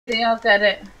I'll get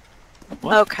it.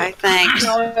 What? Okay, thanks.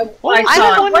 No, What? I I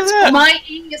don't can't. want that. My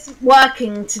E isn't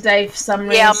working today for some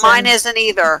reason. Yeah, mine isn't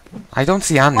either. I don't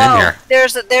see Anne in Oh, here.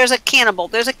 there's a cannibal.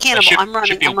 There's a cannibal. should- I'm running.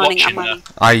 should be I'm running. I'm watching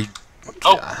running.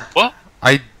 Oh, what?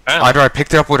 Either I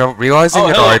picked it up without realizing Oh,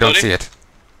 it, or hello, I don't buddy. see it.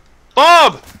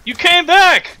 Bob! You came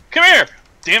back! Come here!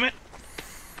 Damn it!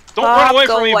 Don't Bob, run away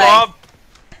go from me, away. Bob!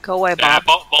 Go away, Bob.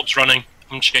 Bob's running.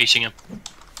 I'm chasing him.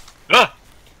 Ah!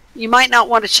 You might not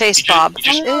want to chase He Bob.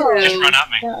 just Ew. ran at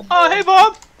me. Oh, hey,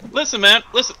 Bob! Listen, man,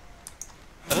 listen.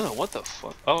 Oh, what the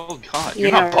fuck? Oh, God. You're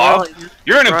Yeah, not Bob. really.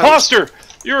 You're an Gross. imposter!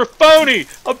 You're a phony!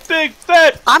 A big,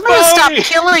 fat I'm gonna stop phony!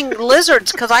 killing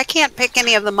lizards because I can't pick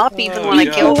any of them up even Oh, when I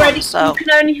yeah. kill Already, them. So. you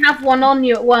can only have one on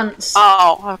you at once.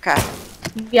 Oh, okay.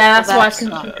 Yeah, that's why I That's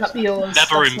can pick up yours.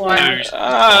 Never That's why. impose.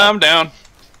 I'm down.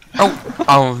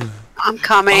 Oh, I'm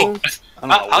coming. I don't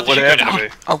know How did what you go happened down? to me.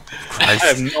 oh, I have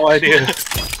Christ. no idea.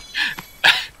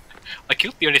 I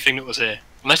killed the only thing that was here.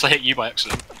 Unless I hit you by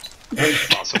accident.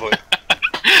 Possibly.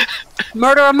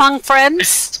 Murder among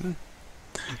friends.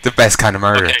 The best kind of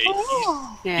murder. Okay,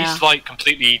 Yeah. he's like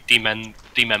completely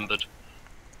demembered.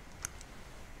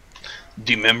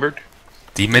 Demembered?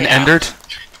 Demon-endered?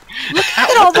 Look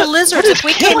at all the lizards. If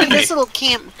we came killing in this me? little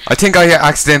camp. I think I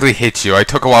accidentally hit you. I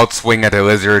took a wild swing at a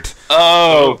lizard.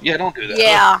 Oh, yeah, don't do that.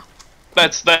 Yeah.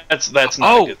 That's not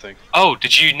Oh. a good thing. Oh,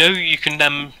 did you know you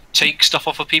can take stuff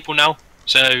off of people now?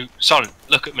 So, Silent,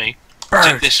 look at me. Bird.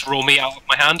 Take this raw meat out of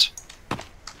my hand.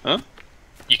 Huh?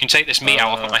 You can take this meat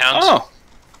out of my hands. Oh,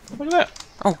 look at that.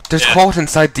 Oh, there's Yeah. quote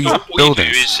inside these What you do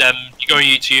buildings. is you go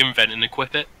into your invent and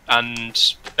equip it,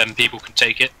 and then people can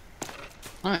take it.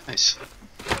 Nice.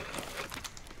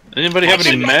 Anybody have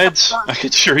any meds? I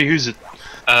could sure use it.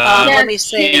 Let me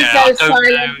see. Yeah, Go I don't know.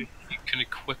 silent. You can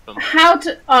equip them. How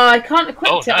to? I can't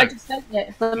equip Oh, it. no. I just don't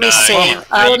it. Let me No, see.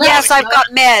 well, Yes, you I've got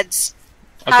meds.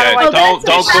 How Okay, do I- don't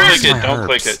that's click fine. it. Don't Herbs.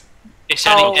 click it. It's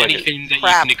Oh, anything that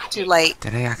Crap, you can too equip. late.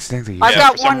 Did I accidentally use I've it?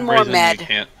 got for some one more reason med. You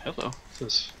can't. Hello.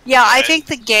 This. Yeah, I Okay. think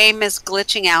the game is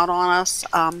glitching out on us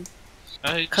It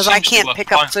because I seems to can't work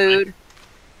pick up fine for me. food.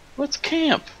 Let's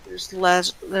camp.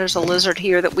 There's a lizard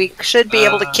here that we should be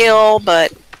able to kill,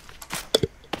 but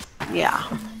yeah,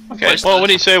 Okay. Where's Well, the- what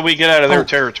do you say we get out of their Oh.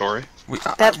 territory?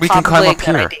 that's we can probably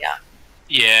climb a up good here. idea.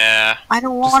 Yeah. I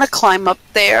don't want to climb up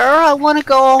there. I want to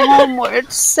go home where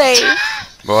it's safe.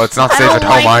 Well, it's not I safe don't at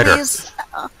home like either. these.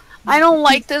 I don't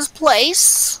like this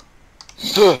place.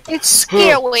 It's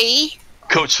scary.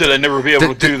 Coach said I'd never be able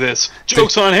to The- do this.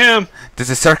 Joke's on him. There's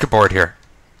a circuit board here.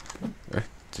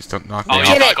 Just don't knock me Oh, off.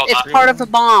 yeah. Get I it? got It's that. part of the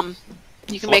bomb.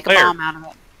 You can What make a there? bomb out of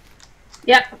it.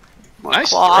 Yep. More Nice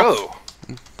cloth. throw.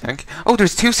 Thank you. Oh,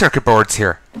 there's two circuit boards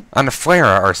here. And a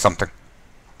flare or something.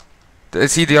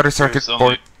 See the other circuit There's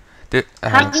board?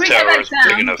 How This do we get tower back is big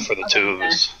down? enough for the two of Okay.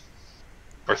 us.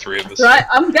 Or three of us. Right,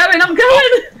 I'm going. I'm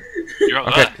going. You're up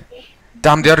Okay. there.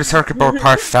 Damn, the other circuit board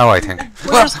part fell, I think.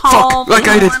 Where's Fuck, home? like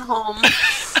I did. Going home.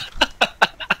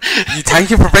 Thank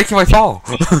you for breaking my fall.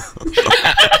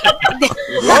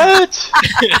 What?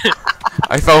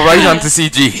 I fell right onto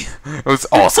CG. It was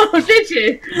awesome. Oh, did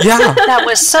you? Yeah. That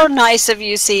was so nice of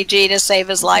you, CG, to save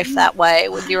his life that way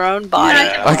with your own body.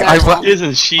 Yeah. Like,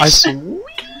 Isn't she I- sweet?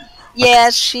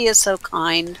 Yes, she is so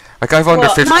kind. Like I've under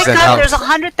Well, 50% My God, there's health.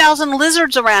 100,000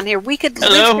 lizards around here. We could live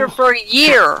Hello? here for a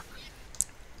year.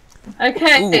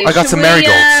 Okay. Ooh, I got should some we,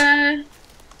 marigolds.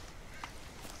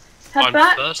 Head I'm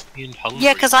back. thirsty and hungry.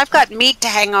 Yeah, because I've got meat to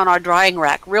hang on our drying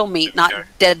rack. Real meat, not Okay.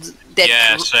 dead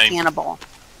Yeah, same. cannibal.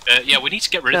 Yeah, we need to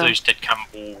get rid of So- those dead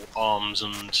cannibal arms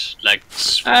and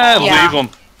legs. Ah, Yeah. leave them.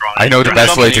 I know the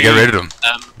best way to get rid of them.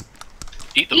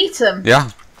 Eat them. Eat them. Yeah.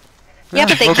 Yeah,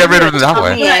 but they we'll give get rid you of a them that way.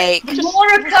 tummy ache.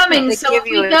 More are coming. They So give are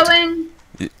you we a- going?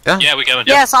 Yeah. Yeah, we're going.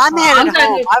 Yes, I'm I'm headed going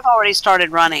home. to- I've already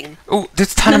started running. Oh,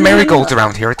 there's a ton of marigolds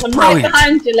around here. It's I'm right brilliant.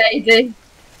 behind you, lady.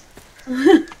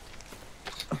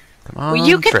 Come on, Well,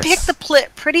 you can Chris. pick the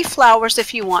pretty flowers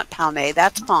if you want, Palnai.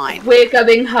 That's fine. We're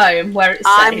going home where it's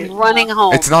I'm safe. running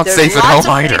home. It's not There's safe at lots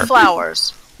home of pretty either.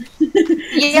 flowers.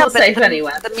 It's Yeah, not but safe the,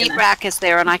 anywhere. the you meat know. rack is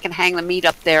there, and I can hang the meat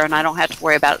up there, and I don't have to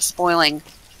worry about it spoiling.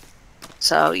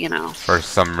 So, you know. For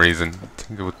some reason. I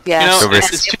think it would- Yes. You know, So and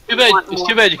risk- it's if too we bad. want It's more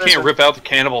too bad you can't lizard- rip out the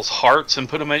cannibals' hearts and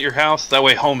put them at your house. That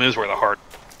way, home is where the heart.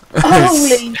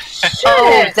 Holy shit!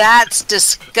 Oh, that's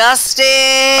disgusting.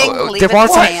 Leave there it was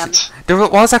bland. There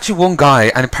was actually one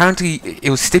guy, and apparently it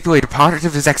was stipulated part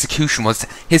of his execution was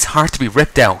his heart to be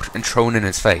ripped out and thrown in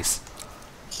his face.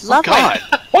 Lovely. God,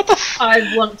 what the? F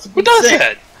I want to be Who does sick.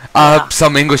 that? Yeah.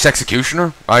 Some English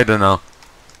executioner? I don't know.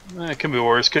 It could be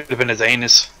worse. Could have been his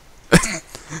anus.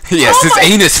 Yes, Oh his my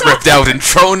anus ripped out and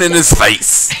thrown in his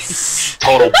face.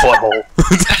 Total butthole.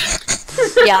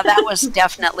 Yeah, that was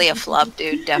definitely a flub,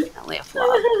 dude. Definitely a flub.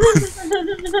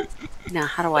 Now,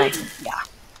 how do I... Yeah.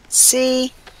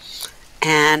 C.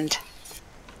 And...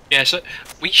 Yeah, so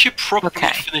we should probably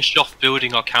finish off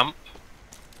building our camp.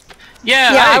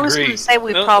 Yeah, Yeah, I agree. was going to say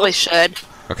we probably should.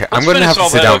 Okay, I'm going to have to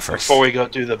sit down first. Before we go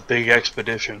do the big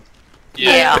expedition.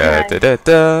 Yeah. Da, da, da,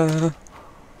 da.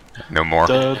 No more.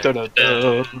 Da, da, da,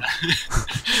 da.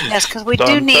 Yes, because we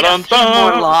do need a few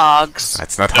more logs.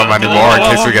 That's not how many more in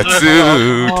case we get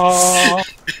sued.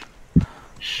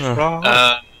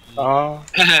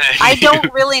 I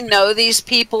don't really know these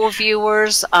people,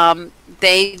 viewers. I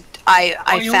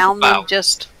found them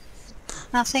just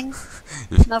nothing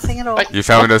at all. You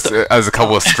found us as a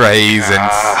couple of strays and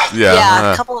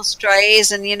Yeah, a couple of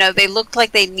strays, and they looked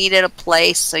like they needed a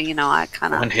place, so I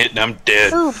kind of. One hit and I'm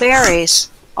dead. Ooh, berries.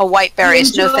 Oh, white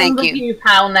berries. No, thank you.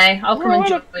 Palnai. I'll come and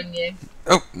join you.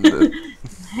 Oh,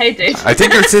 Hey, dude. I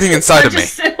think you're sitting inside of me.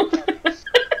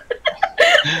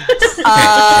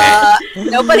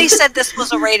 Nobody said this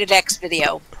was a rated X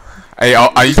video.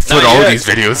 I put all these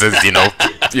videos as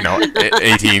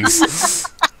 18s.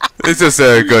 It's just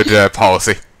a good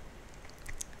policy.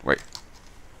 Wait.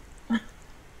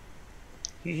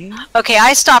 Okay,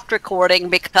 I stopped recording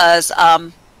because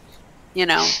I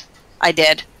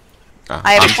did.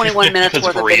 I have 21 minutes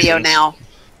worth of video now.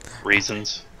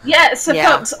 Reasons. Yeah, so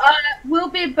folks, we'll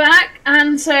be back,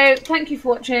 and so thank you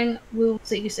for watching. We'll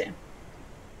see you soon.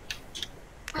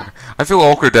 I feel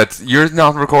awkward that you're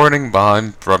not recording, but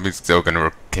I'm probably still going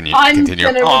to continue. I'm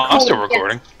still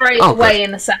recording. Straight away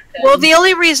in a second. Well, the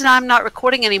only reason I'm not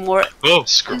recording anymore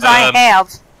is I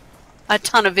have a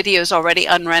ton of videos already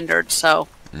unrendered, so...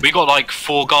 We got like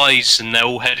 4 guys, and they're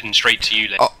all heading straight to you.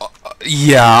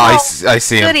 Yeah, I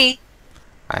see him. Goody.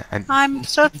 I'm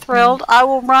so thrilled. I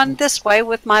will run this way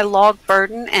with my log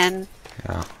burden and,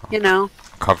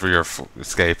 cover your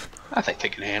escape. I think they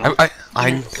can handle it.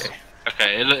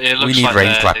 Okay, it looks we need like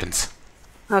ranged weapons.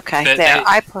 Okay, they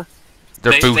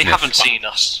bootness. haven't seen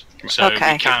us, so we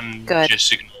can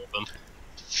just ignore them.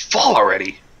 Fall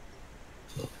already.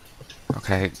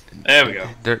 Okay. There we go.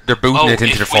 They're booting it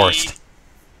into the forest.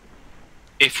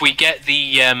 If we get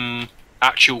the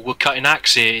actual woodcutting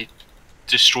axe, it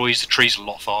destroys the trees a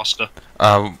lot faster.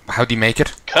 How do you make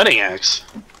it? Cutting axe.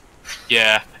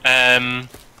 Yeah.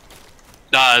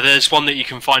 There's one that you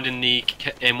can find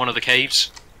in one of the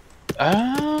caves.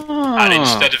 Oh. And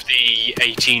instead of the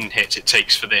 18 hits it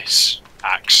takes for this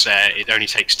axe, it only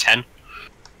takes 10.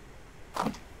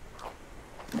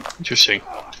 Interesting.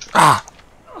 Ah!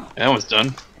 That was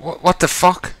done. What the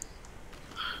fuck?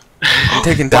 I'm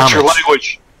taking damage. Watch your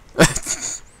language.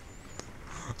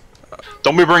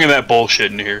 Don't be bringing that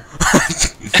bullshit in here.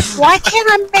 Why can't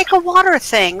I make a water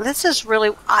thing? This is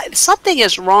really... something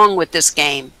is wrong with this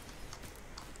game.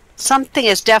 Something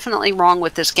is definitely wrong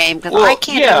with this game, because I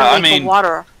can't even make a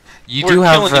water... You We're do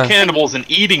have killing the cannibals and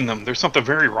eating them. There's something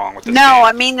very wrong with this No, game.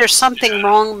 I mean there's something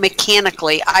wrong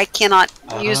mechanically. I cannot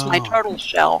use my turtle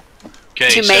shell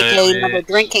to make another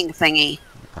drinking thingy.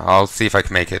 I'll see if I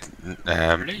can make it.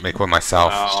 Make one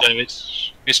myself. So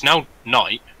it's now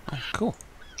night. Oh, cool.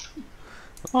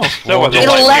 Oh,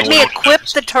 it'll let me equip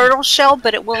the turtle shell,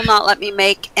 but it will not let me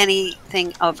make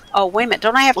anything of... Oh, wait a minute.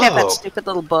 Don't I have to have that stupid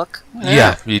little book?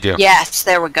 Yeah, you do. Yes,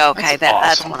 there we go. Okay,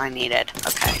 that's what I needed.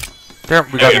 Okay. There,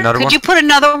 we got another one. Could you put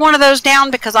another one of those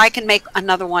down? Because I can make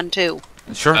another one too.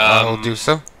 Sure, I'll do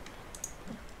so.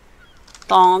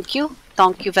 Thank you.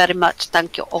 Thank you very much.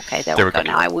 Thank you. Okay, there we go.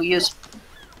 Now I will use...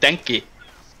 Thank you.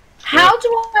 How do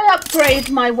I upgrade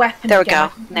my weapon? There we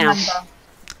go. Now.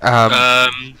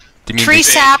 Tree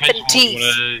sap and teeth.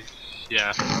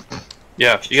 Yeah.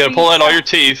 Yeah, you gotta pull out all your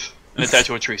teeth and attach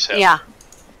it with tree sap. Yeah.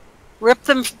 Rip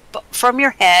them from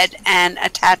your head and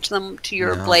attach them to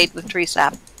your blade with tree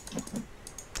sap.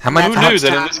 How many Who knew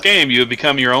that in this game you would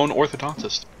become your own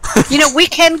orthodontist? We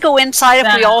can go inside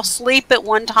if we all sleep at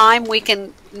one time. We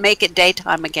can make it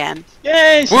daytime again.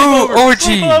 Yay! Woo!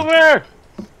 Orgy! Over.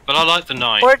 But I like the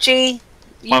night. Orgy.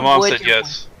 My mom said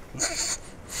yes.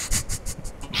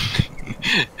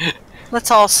 Let's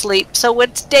all sleep. So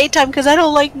it's daytime because I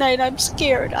don't like night. I'm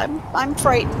scared. I'm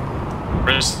frightened.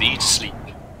 Press E to sleep.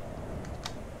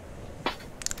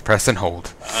 Press and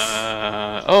hold.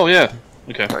 Oh yeah.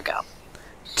 Okay. There we go.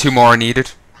 2 more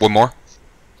needed. 1 more.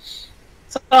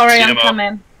 Sorry, I'm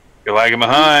coming. You're lagging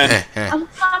behind. I'm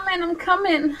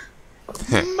coming.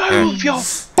 Move your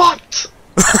butt.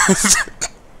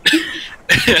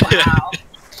 Wow.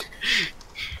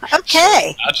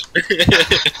 Okay.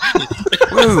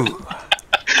 Woo!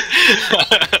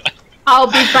 I'll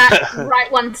be back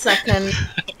right 1 second.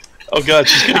 Oh god,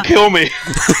 she's gonna kill me.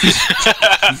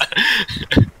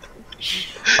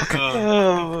 Okay.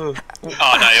 Oh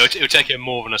no, it'll take him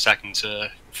more than a second to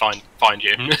find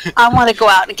you. I want to go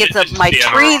out and get my Yeah.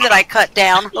 tree that I cut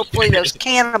down. Hopefully those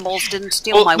cannibals didn't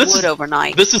steal my wood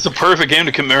overnight. This is the perfect game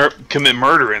to commit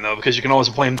murder in, though, because you can always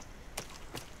blame.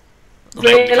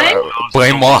 Really?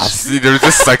 Blame what? They're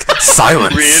just like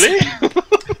silence. Really?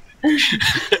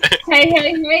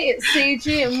 Hey, it's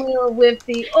CG, and we are with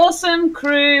the awesome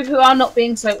crew who are not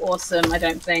being so awesome, I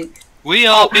don't think. We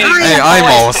are being. Hey, I'm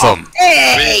awesome.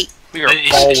 Hey! We are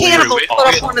It's all Cannibals really put up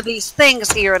awesome. one of these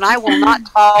things here, and I will not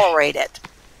tolerate it.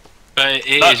 But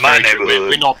it Not is my very true. neighborhood.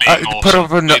 We're not being awesome. Put up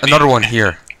We're being- another one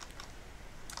here.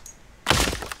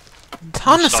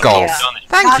 Ton of Stop. skulls. Yeah.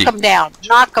 Thank Knock you. them down.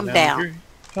 Knock them down.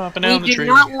 Chopping down We the do tree.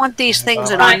 not want these things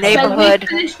in our Right, so neighborhood. we're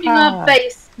finishing our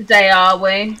base today, are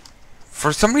we?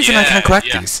 For some reason, I Yeah, can't collect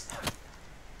yeah. these.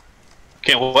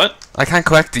 Can't what? I can't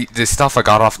collect the stuff I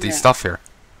got off the stuff here.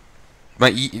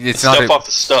 It's not Stuff a, off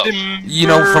the stuff. you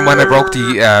know, from when I broke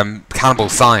the cannibal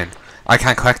sign. I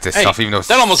can't collect this Hey, stuff even though it's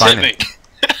that almost signing. hit me.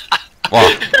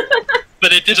 What?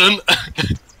 But it didn't.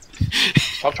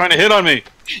 Stop trying to hit on me.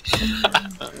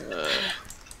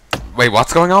 Wait,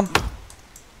 what's going on?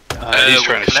 He's we're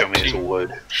trying to show me his collecting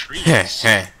wood. trees.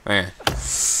 Yeah.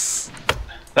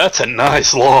 That's a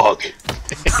nice log.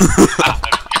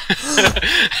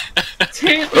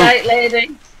 Too late,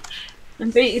 lady.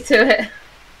 And beat you to it.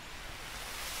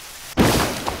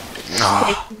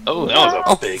 Ah, Oh, that was a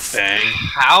Oh. big bang.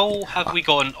 How have we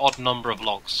got an odd number of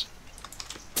logs?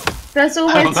 There's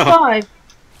don't always know. 5.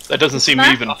 That doesn't seem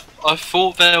Matt? even. I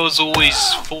thought there was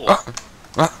always 4.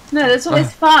 No, there's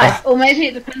always 5. Or maybe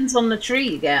it depends on the tree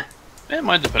you get. It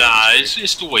might depend. Nah, on the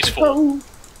it's always 4. Oh,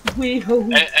 we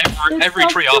hope. Every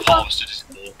tree I've harvested is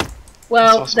 4.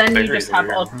 Well, Saw some then you berries just have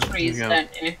over odd here. trees, There you go.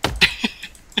 don't you?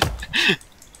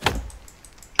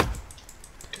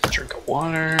 Drink of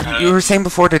water. you were saying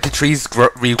before that the trees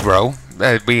regrow.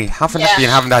 We haven't Yeah. been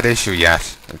having that issue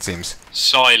yet, it seems.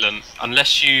 Silent.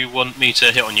 Unless you want me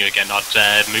to hit on you again,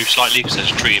 I'd move slightly because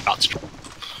there's a tree about to drop.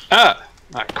 Ah,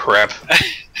 crap.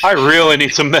 I really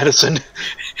need some medicine.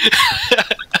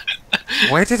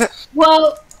 Where did it?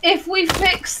 Well, if we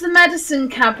fix the medicine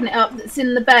cabinet up that's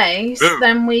in the base, Ooh.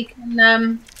 then we can.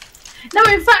 No,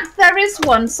 in fact, there is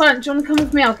one. Silent, do you want to come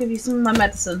with me? I'll give you some of my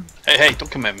medicine. Hey,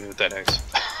 don't come at me with that axe.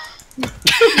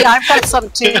 Yeah, I've got some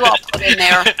too. I'll put in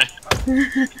there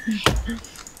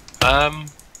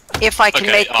if I can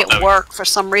Okay, make I'll it know. work. For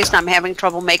some reason, I'm having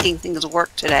trouble making things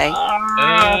work today. You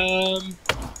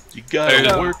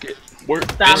gotta Oh. work it. Work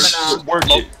Stamina. it. Work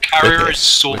Log it. carrier is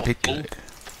sort of Wicked full. good.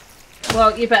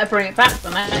 Well, you better bring it back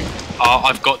then, eh?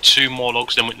 I've got 2 more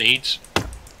logs than it needs.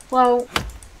 Well,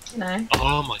 you know.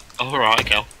 Oh my. Alright,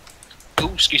 okay.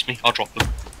 Oh, excuse me, I'll drop them.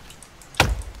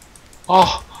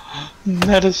 Oh,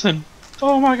 medicine.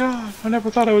 Oh my god. I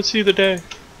never thought I would see the day.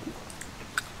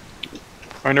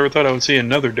 I never thought I would see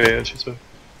another day, I should say.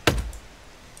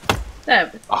 There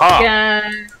we Aha!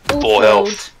 go. All Full filled.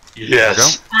 health.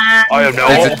 Yes. And I am now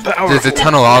There's all powerful. there's a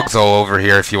ton of logs all over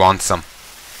here if you want some.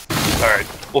 Alright.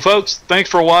 Well, folks, thanks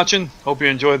for watching. Hope you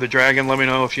enjoyed the dragon. Let me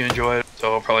know if you enjoyed it.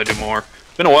 So I'll probably do more.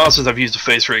 Been a while since I've used a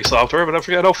face rig software, but I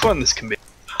forgot how fun this can be.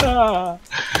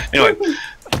 Anyway,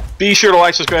 be sure to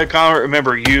like, subscribe, comment.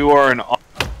 Remember, you are an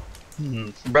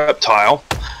reptile.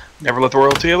 Never let the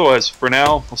world tell you otherwise. For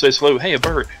now, I'll say salute. Hey, a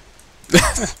bird.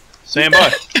 Stand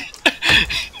by.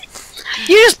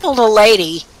 You just pulled a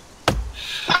lady.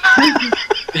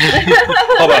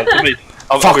 Hold on.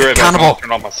 I'll Fuck, be right back. cannibal. I'll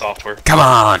turn on my software. Come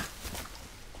on!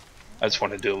 I just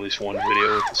want to do at least one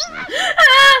video with this thing.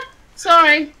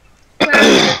 Sorry. Where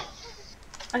is it?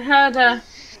 I heard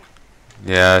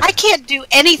Yeah. I can't do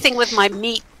anything with my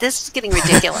meat. This is getting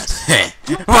ridiculous.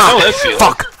 How that feels.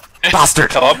 Fuck!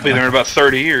 Bastard! Hell, I'll be there in about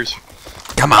 30 years.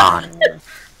 Come on!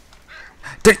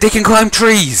 They can climb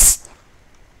trees!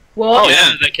 what? Oh,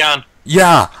 Yeah, they can.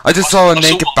 Yeah, I just saw a I saw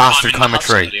naked one bastard climbing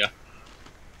climb a the tree. house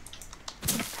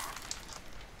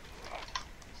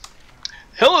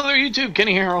Hello there, YouTube.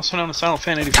 Kenny here, also known as Silent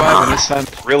Fan 85, and this time,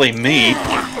 really me.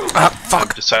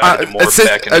 Fuck! Decided to morph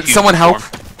back into human someone help!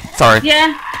 form. Sorry,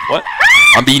 Yeah. What?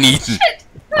 I'm being eaten.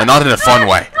 And not in a fun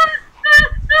way.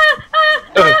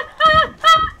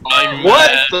 I'm,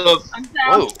 What the? I'm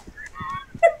down. Whoa.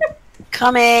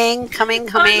 Coming.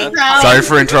 I'm down. Sorry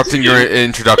for interrupting your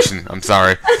introduction. I'm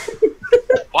sorry.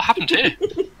 What happened here?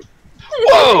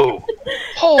 Whoa!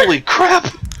 Holy crap!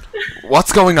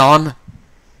 What's going on?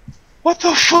 What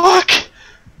the fuck?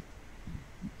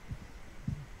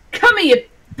 Come here, you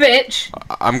bitch.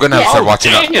 I'm gonna have to start Oh,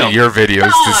 watching damn. your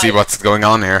videos to see what's going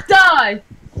on here. Die.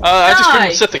 I just Die.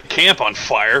 couldn't set the camp on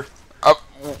fire.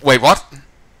 Wait, what?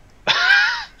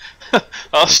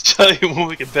 I'll tell you when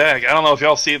we get back. I don't know if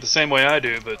y'all see it the same way I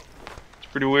do, but it's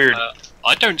pretty weird.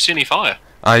 I don't see any fire.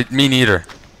 Me neither.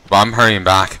 But I'm hurrying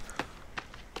back.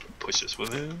 Push this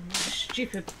with him.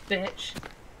 Stupid bitch.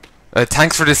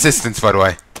 Thanks for the assistance, by the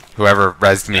way. Whoever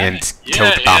rezzed me and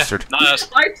killed the bastard. No,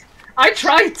 I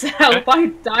tried to help. I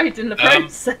died in the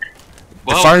process. The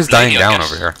fire's dying down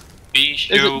over here. We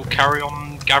should carry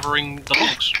on gathering the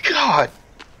logs. God!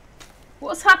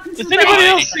 What's happened to Does the anybody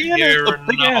else see a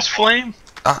big ass flame?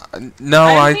 No,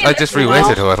 I just relit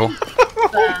it a little.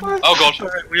 Oh god.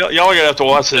 Right, y'all are gonna have to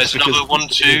watch this. There's another one,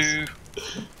 two.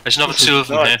 There's another two of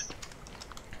them here.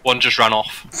 One just ran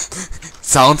off.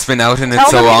 Sound's been out in it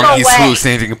so long, he's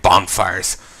hallucinating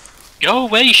bonfires. Go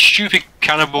away, stupid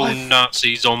cannibal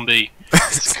Nazi zombie.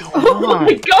 What's going Oh on?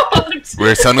 my god!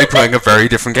 We're suddenly playing a very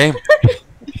different game.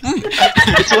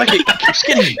 It's like it keeps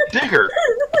getting bigger.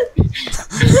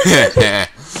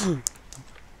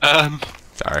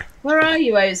 Sorry. Where are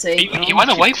you, Ozzy? He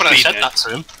went away when I said that to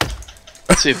him.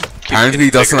 Let's see if Apparently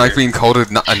he doesn't like being called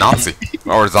a Nazi.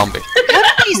 Or a zombie. What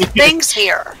are these things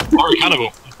here? Or a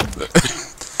cannibal.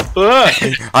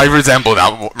 I resemble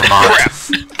that remark.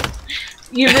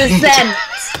 You resent.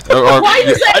 Or- Why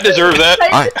is I deserve that.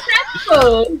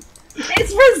 so resentful?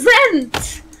 It's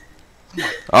resent.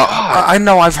 I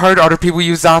know, I've heard other people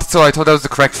use that, so I thought that was the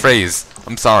correct phrase.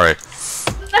 I'm sorry.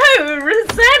 No,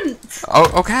 resent.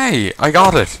 Oh, okay, I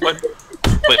got it. Wait,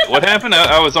 what happened?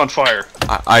 I was on fire.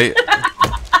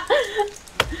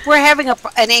 We're having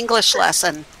an English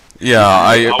lesson. Yeah,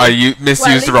 I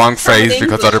misused the wrong phrase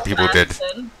because other people did.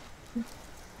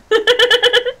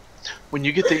 When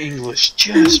you get the English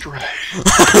just right.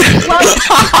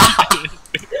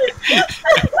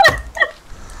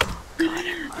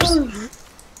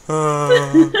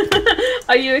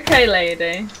 Are you okay,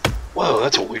 lady? Whoa,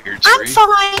 that's a weird tree. I'm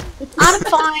fine. I'm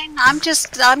fine. I'm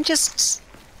just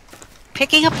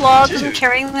picking up logs and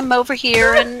carrying them over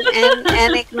here and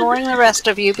ignoring the rest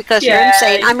of you because you're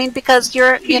insane. I mean, because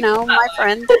you're, my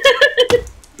friend.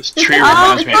 This tree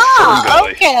reminds me of Fern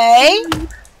Gully. Okay.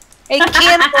 Hey,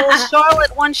 cannibal,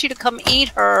 Charlotte wants you to come eat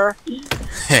her.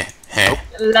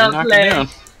 Lovely.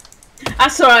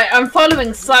 That's alright, I'm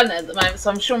following Silent at the moment,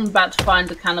 so I'm sure I'm about to find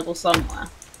a cannibal somewhere.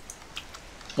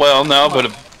 Well, no, but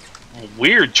a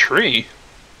weird tree.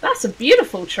 That's a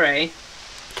beautiful tree.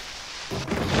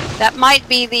 That might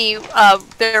be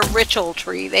their ritual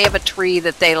tree. They have a tree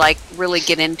that they really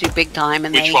get into big time,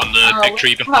 and Which one? The big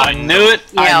tree I behind? knew it.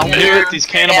 Yeah. I knew it. These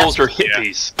cannibals are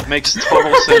hippies. Makes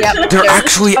total sense. Yep. They're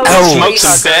actually Smoked elves.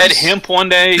 some bad hemp one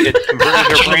day. It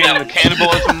converted their brain into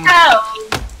cannibalism. Oh!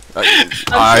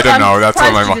 I don't know, that's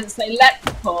what my mom... didn't say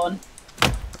leprechaun.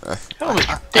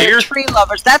 They're tree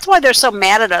lovers. That's why they're so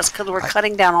mad at us, because we're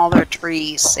cutting down all their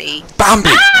trees, see? Bambi!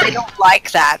 They don't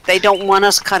like that. They don't want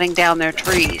us cutting down their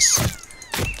trees.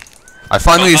 I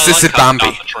finally assisted Bambi.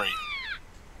 Down the tree.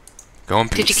 Go in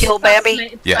peace. Did you kill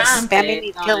Bambi? Yes. Bambi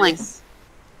needs killing.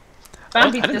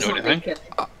 Bambi I didn't doesn't do need anything.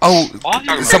 killing.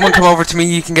 Oh, someone come over to me,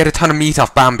 you can get a ton of meat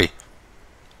off Bambi.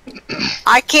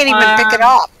 I can't even pick it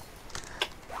up.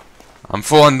 I'm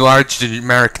full on large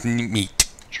American meat.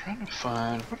 Trying to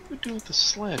find... What do we do with the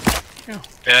sled?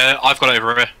 I've got it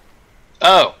over here.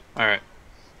 Oh, alright.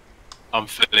 I'm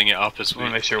filling it up as I we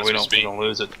want to make sure as we speak. don't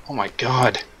lose it. Oh my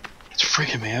god. It's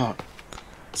freaking me out.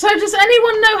 So does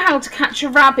anyone know how to catch a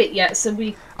rabbit yet? So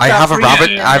we. I have a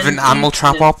rabbit, Yeah. I have an animal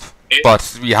trap up,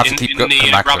 but we have to keep in the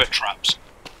coming back to rabbit it. traps.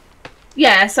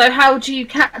 Yeah. So how do you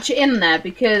catch it in there?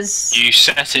 Because. You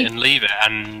set it and leave it,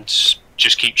 and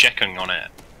just keep checking on it.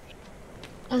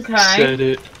 Okay. Set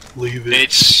it, leave it.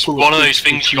 It's pull one of up those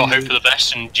things you got to hope it. for the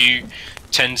best, and you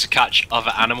tend to catch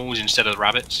other animals instead of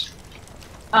rabbits.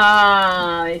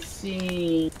 Ah, I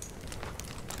see.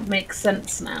 Makes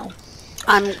sense now.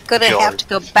 I'm gonna have to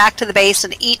go back to the base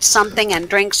and eat something and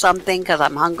drink something because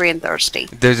I'm hungry and thirsty.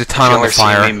 There's a ton on Y'all the are seeing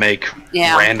me fire. make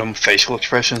Yeah. random facial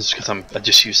expressions because I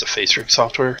just use the face rig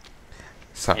software.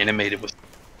 So, Animated with...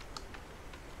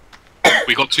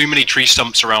 We got too many tree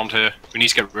stumps around here. We need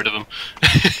to get rid of them.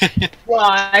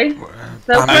 Why?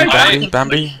 They'll grow Bambi, back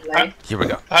Bambi, eventually. here we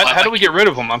go. How do we get rid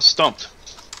of them? I'm stumped.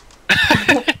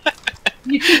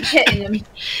 You keep hitting them.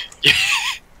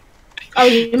 Oh,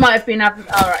 you might have been having.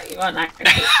 Alright, you weren't actually.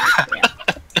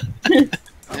 Yeah.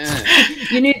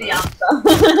 You knew the answer.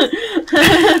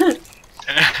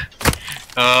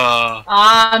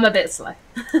 I'm a bit slow.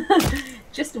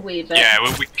 Just a wee bit. Yeah,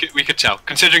 we could tell.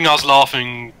 Considering I was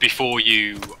laughing before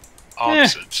you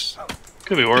answered.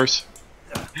 Could be worse.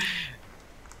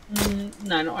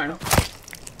 No, not really.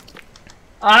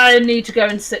 I need to go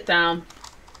and sit down.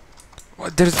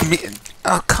 What, there's me.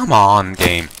 Oh, come on,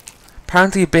 game.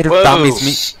 Apparently a bit of Whoa. Bambi's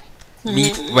meat.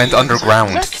 meat went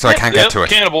underground, so I can't get to it.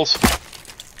 Cannibals.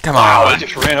 Come Wow, on. I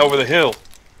just ran over the hill.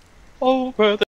 Over the